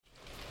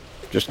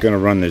just going to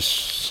run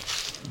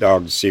this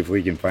dog to see if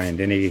we can find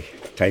any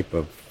type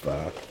of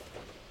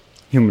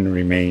human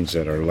remains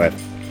that are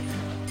left.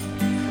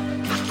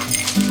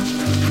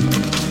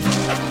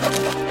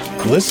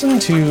 Listen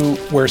to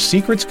Where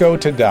Secrets Go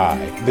to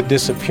Die, The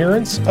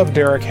Disappearance of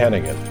Derek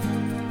Hennigan.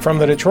 From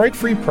the Detroit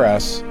Free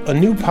Press, a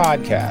new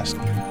podcast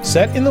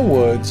set in the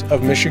woods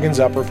of Michigan's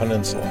Upper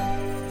Peninsula.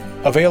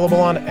 Available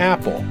on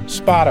Apple,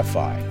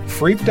 Spotify,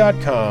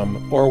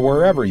 Freep.com, or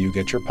wherever you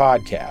get your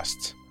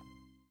podcasts.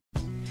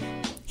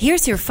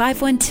 Here's your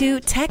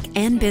 512 Tech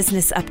and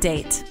Business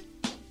Update.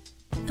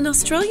 An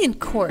Australian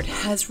court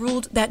has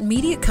ruled that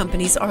media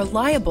companies are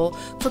liable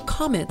for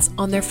comments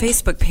on their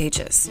Facebook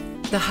pages.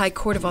 The High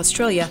Court of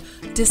Australia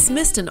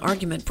dismissed an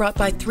argument brought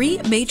by 3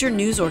 major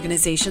news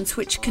organizations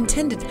which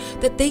contended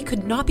that they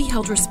could not be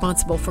held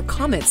responsible for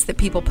comments that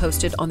people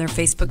posted on their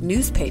Facebook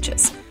news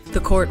pages. The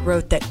court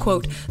wrote that,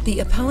 quote, the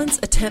appellants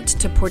attempt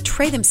to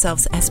portray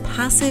themselves as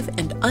passive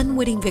and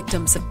unwitting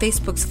victims of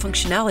Facebook's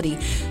functionality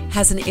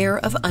has an air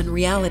of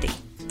unreality.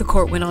 The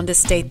court went on to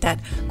state that,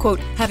 quote,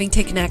 having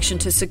taken action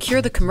to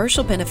secure the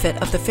commercial benefit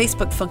of the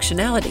Facebook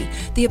functionality,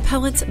 the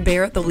appellants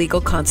bear the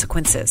legal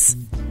consequences.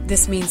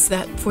 This means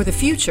that, for the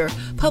future,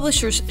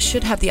 publishers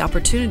should have the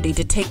opportunity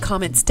to take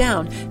comments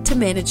down to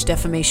manage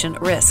defamation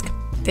risk.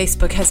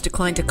 Facebook has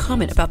declined to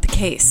comment about the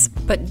case,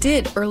 but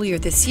did earlier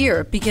this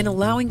year begin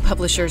allowing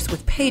publishers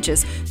with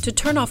pages to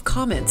turn off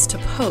comments to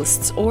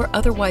posts or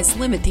otherwise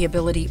limit the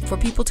ability for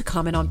people to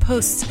comment on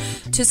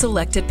posts to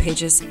selected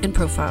pages and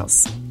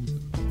profiles.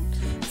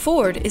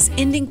 Ford is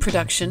ending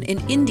production in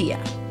India.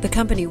 The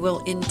company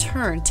will in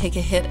turn take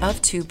a hit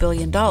of $2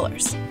 billion.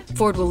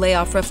 Ford will lay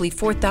off roughly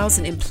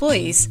 4,000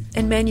 employees,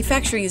 and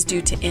manufacturing is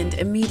due to end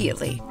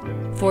immediately.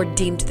 Ford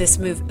deemed this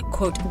move,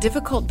 quote,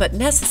 difficult but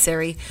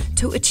necessary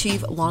to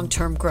achieve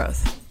long-term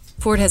growth.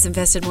 Ford has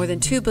invested more than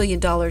 $2 billion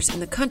in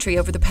the country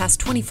over the past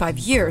 25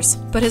 years,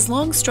 but has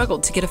long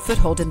struggled to get a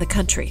foothold in the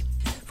country.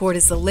 Ford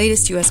is the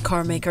latest U.S.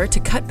 car maker to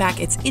cut back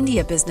its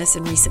India business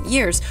in recent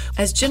years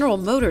as General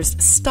Motors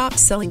stopped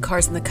selling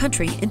cars in the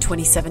country in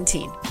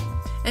 2017.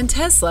 And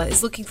Tesla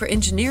is looking for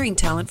engineering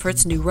talent for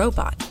its new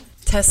robot.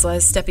 Tesla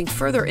is stepping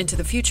further into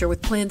the future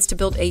with plans to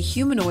build a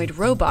humanoid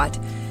robot,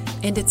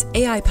 and its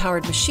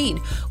AI-powered machine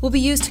will be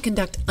used to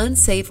conduct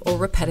unsafe or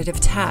repetitive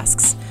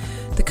tasks.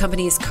 The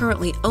company is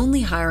currently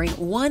only hiring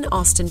one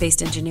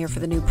Austin-based engineer for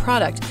the new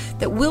product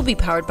that will be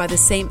powered by the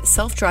same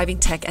self-driving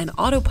tech and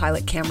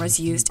autopilot cameras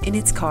used in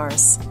its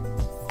cars.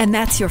 And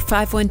that's your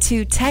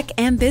 512 Tech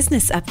and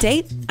Business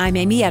Update. I'm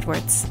Amy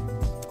Edwards.